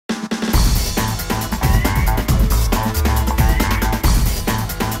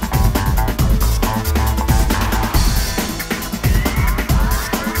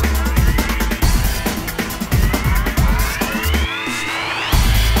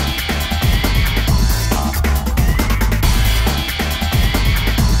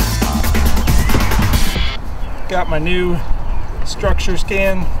Got my new structure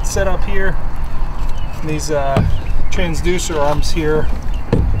scan set up here. And these transducer arms here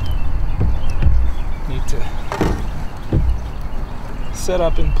need to set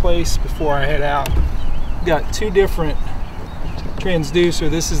up in place before I head out. Got two different transducer.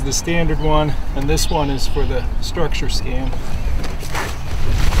 This is the standard one, and this one is for the structure scan.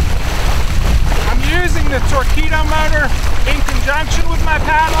 I'm using the torpedo motor in conjunction with my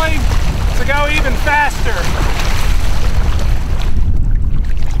paddling to go even faster.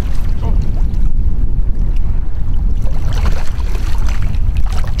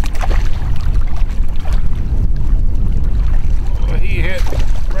 Oh, he hit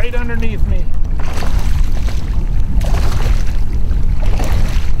right underneath me.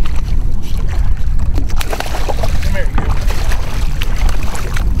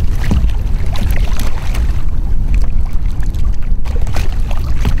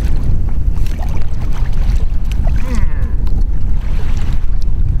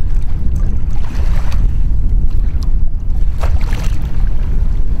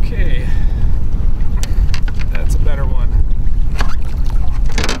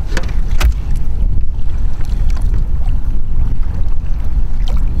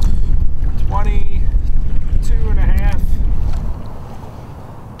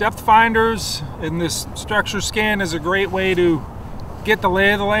 Depth finders in this structure scan is a great way to get the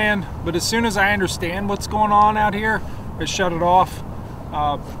lay of the land, but as soon as I understand what's going on out here, I shut it off.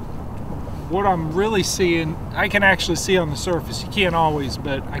 What I'm really seeing, I can actually see on the surface. You can't always,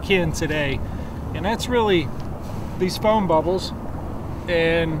 but I can today. And that's really these foam bubbles,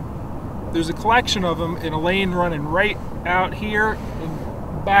 and there's a collection of them in a lane running right out here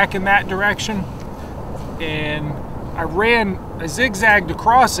and back in that direction. And I zigzagged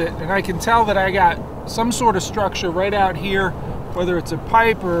across it, and I can tell that I got some sort of structure right out here, whether it's a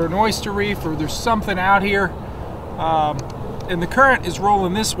pipe or an oyster reef, or there's something out here. And the current is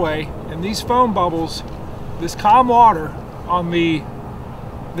rolling this way, and these foam bubbles, this calm water on the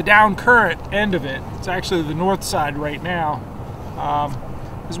down current end of it, it's actually the north side right now,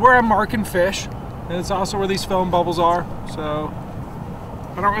 is where I'm marking fish, and it's also where these foam bubbles are. So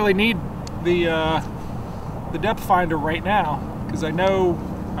I don't really need the depth finder right now, because I know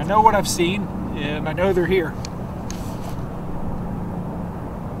what I've seen, and I know they're here.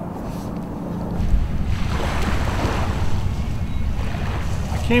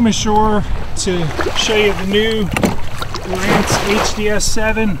 I came ashore to show you the new Lowrance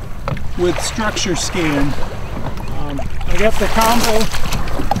HDS7 with structure scan. I got the combo,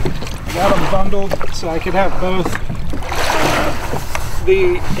 I got them bundled so I could have both.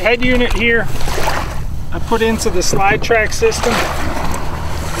 The head unit here I put into the slide track system.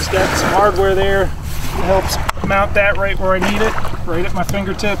 Just got some hardware there that helps mount that right where I need it, right at my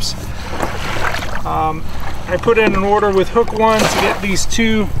fingertips. I put in an order with Hook One to get these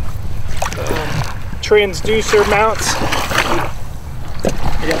two transducer mounts.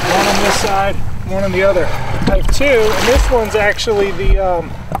 I got one on this side, one on the other. I have two, and this one's actually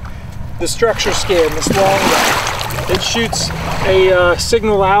the structure scan, this long one. It shoots a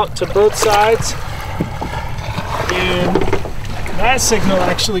signal out to both sides. And that signal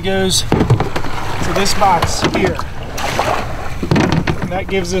actually goes to this box here. And that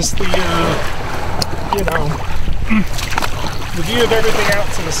gives us the, the view of everything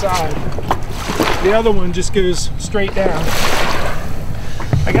out to the side. The other one just goes straight down.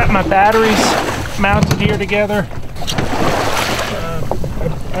 I got my batteries mounted here together.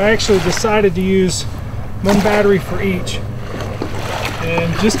 I actually decided to use one battery for each.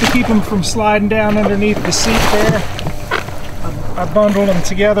 And just to keep them from sliding down underneath the seat there, I bundled them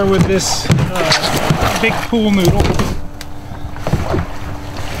together with this big pool noodle.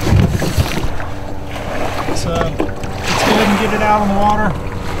 So let's go ahead and get it out on the water.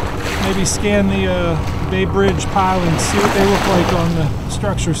 Maybe scan the Bay Bridge pilings, see what they look like on the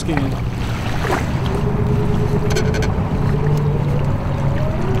structure scan.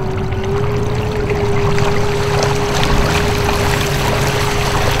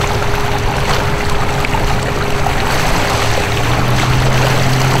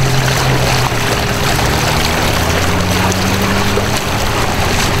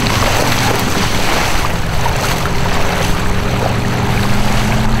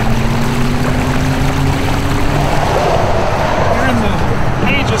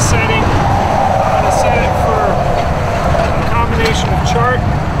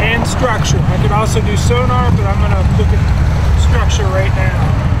 Structure. I could also do sonar, but I'm going to look at structure right now.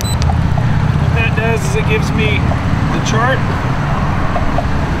 What that does is it gives me the chart,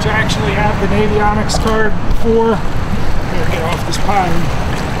 which I actually have the Navionics card for. I'm going to get off this pile.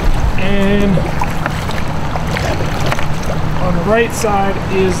 And On the right side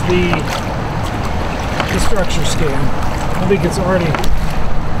is the structure scan. I think it's already,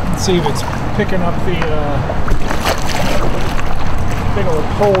 let's see if it's picking up the big old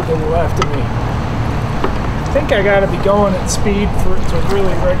hole to the left of me. I think I gotta be going at speed for it to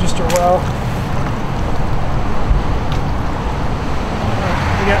really register well.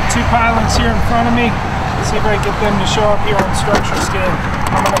 We got two pilings here in front of me. Let's see if I can get them to show up here on structure scan.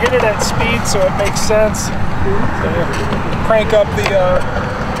 I'm gonna hit it at speed so it makes sense. So crank up the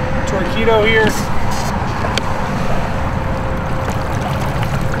torpedo here.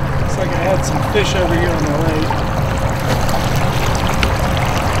 Looks like I had some fish over here on the right.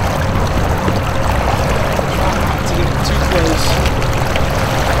 Not to get too close.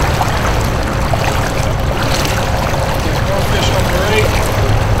 More fish on the right.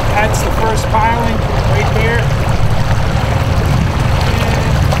 That's the first piling right there.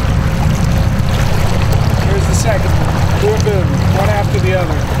 Second, boom, boom, one after the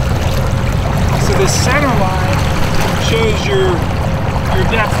other. So this center line shows your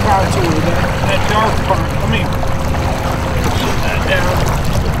depth contour, that dark part. Let me put that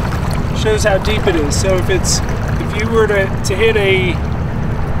down. Shows how deep it is. So if you were to hit a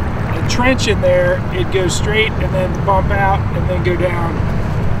trench in there, it'd go straight and then bump out and then go down.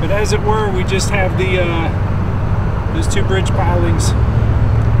 But as it were, we just have those two bridge pilings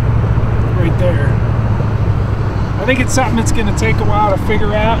right there. I think it's something that's going to take a while to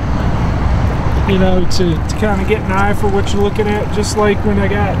figure out, you know, to kind of get an eye for what you're looking at, just like when I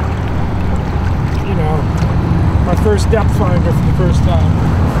got, you know, my first depth finder for the first time.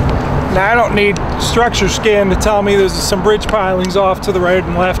 Now, I don't need structure scan to tell me there's some bridge pilings off to the right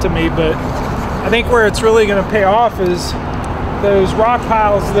and left of me, but I think where it's really going to pay off is those rock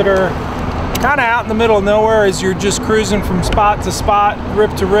piles that are kind of out in the middle of nowhere as you're just cruising from spot to spot,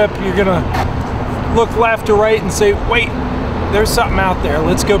 rip to rip. You're going to look left or right and say, wait, there's something out there.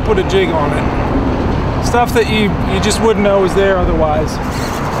 Let's go put a jig on it. Stuff that you just wouldn't know was there otherwise.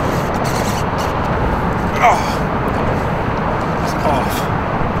 Oh, it's off.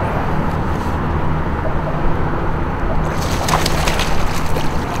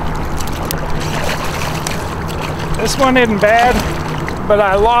 This one isn't bad, but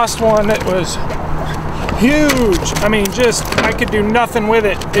I lost one that was huge. I mean, just, I could do nothing with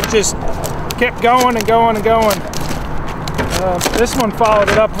it. It just kept going and going and going. This one followed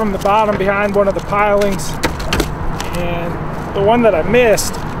it up from the bottom behind one of the pilings, and the one that I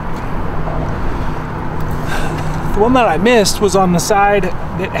missed was on the side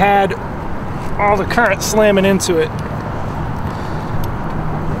that had all the current slamming into it,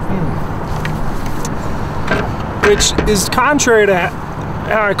 which is contrary to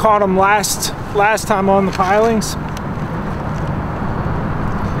how I caught them last time on the pilings.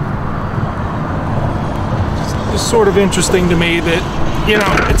 It's sort of interesting to me that, you know,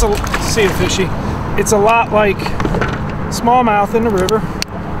 see a fishy. It's a lot like smallmouth in the river.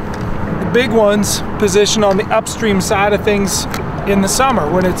 The big ones position on the upstream side of things in the summer.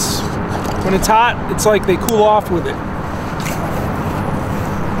 When it's hot, it's like they cool off with it.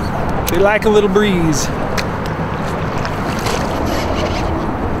 They like a little breeze.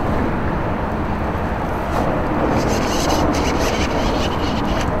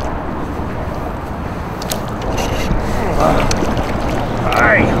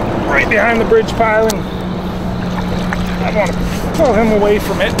 Behind the bridge piling. I want to pull him away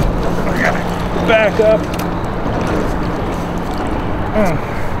from it. I gotta back up.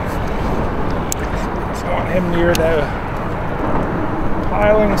 I want him near the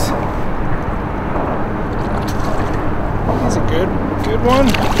pilings. That's a good one.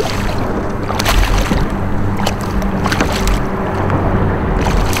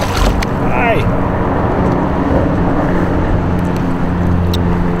 Hi.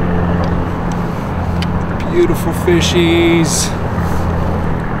 Beautiful fishies.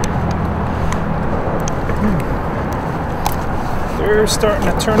 They're starting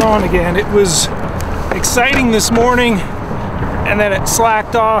to turn on again. It was exciting this morning, and then it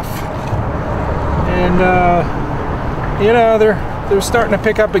slacked off. And you know, they're starting to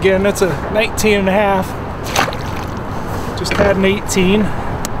pick up again. That's a 19.5. Just had an 18.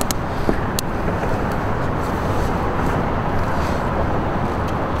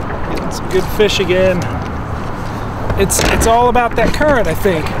 Getting some good fish again. It's all about that current, I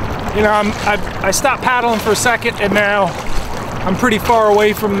think. You know, I stopped paddling for a second, and now I'm pretty far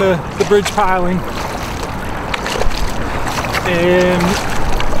away from the bridge piling. And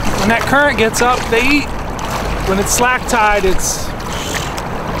when that current gets up, they eat. When it's slack tide, it's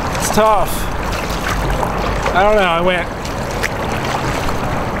tough. I don't know,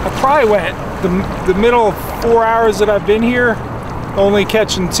 I probably went the middle 4 hours that I've been here, only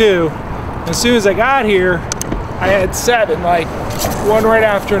catching 2. As soon as I got here, I had 7, like one right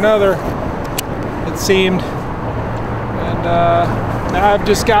after another, it seemed. And now I've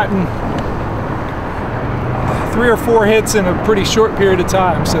just gotten 3 or 4 hits in a pretty short period of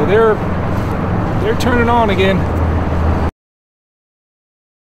time. So they're turning on again.